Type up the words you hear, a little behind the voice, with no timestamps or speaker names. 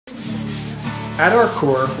At our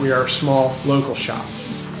core, we are a small local shop.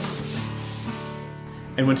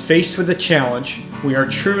 And when faced with a challenge, we are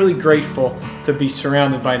truly grateful to be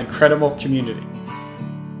surrounded by an incredible community.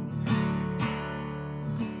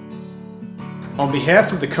 On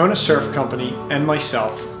behalf of the Kona Surf Company and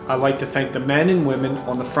myself, I'd like to thank the men and women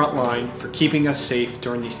on the front line for keeping us safe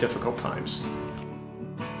during these difficult times.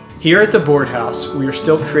 Here at the board house, we are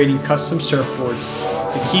still creating custom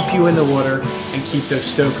surfboards to keep you in the water and keep those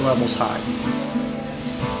stoke levels high.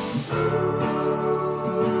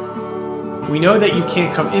 We know that you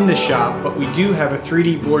can't come in the shop, but we do have a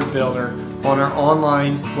 3D board builder on our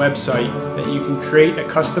online website that you can create a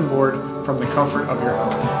custom board from the comfort of your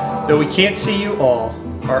home. Though we can't see you all,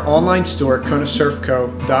 our online store,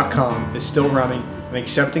 konasurfco.com, is still running and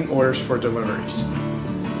accepting orders for deliveries.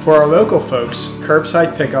 For our local folks,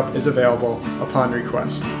 curbside pickup is available upon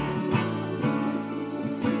request.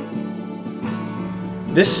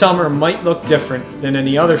 This summer might look different than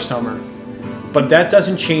any other summer, but that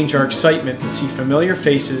doesn't change our excitement to see familiar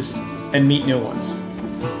faces and meet new ones,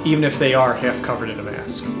 even if they are half covered in a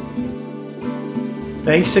mask.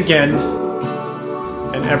 Thanks again,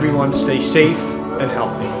 and everyone stay safe and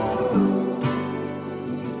healthy.